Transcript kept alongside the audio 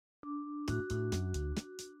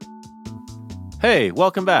Hey,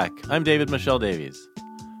 welcome back. I'm David Michelle Davies.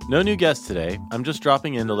 No new guest today. I'm just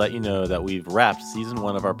dropping in to let you know that we've wrapped season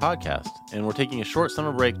 1 of our podcast, and we're taking a short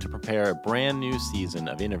summer break to prepare a brand new season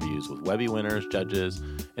of interviews with Webby winners, judges,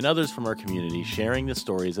 and others from our community sharing the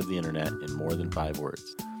stories of the internet in more than 5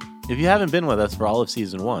 words. If you haven't been with us for all of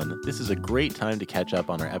season 1, this is a great time to catch up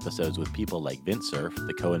on our episodes with people like Vint Cerf,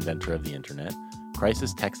 the co-inventor of the internet,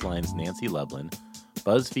 Crisis Text Line's Nancy Lublin,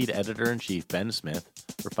 BuzzFeed editor-in-chief Ben Smith,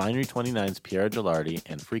 Refinery29's Pierre Gilardi,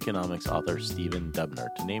 and Freakonomics author Stephen Dubner,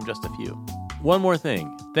 to name just a few. One more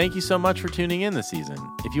thing. Thank you so much for tuning in this season.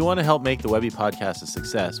 If you want to help make the Webby podcast a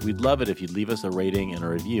success, we'd love it if you'd leave us a rating and a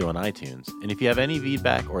review on iTunes. And if you have any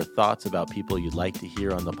feedback or thoughts about people you'd like to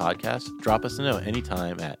hear on the podcast, drop us a note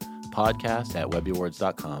anytime at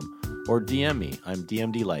podcast@webbyawards.com or DM me. I'm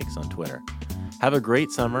DMDlikes on Twitter. Have a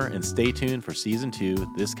great summer and stay tuned for season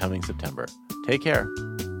 2 this coming September. Take care.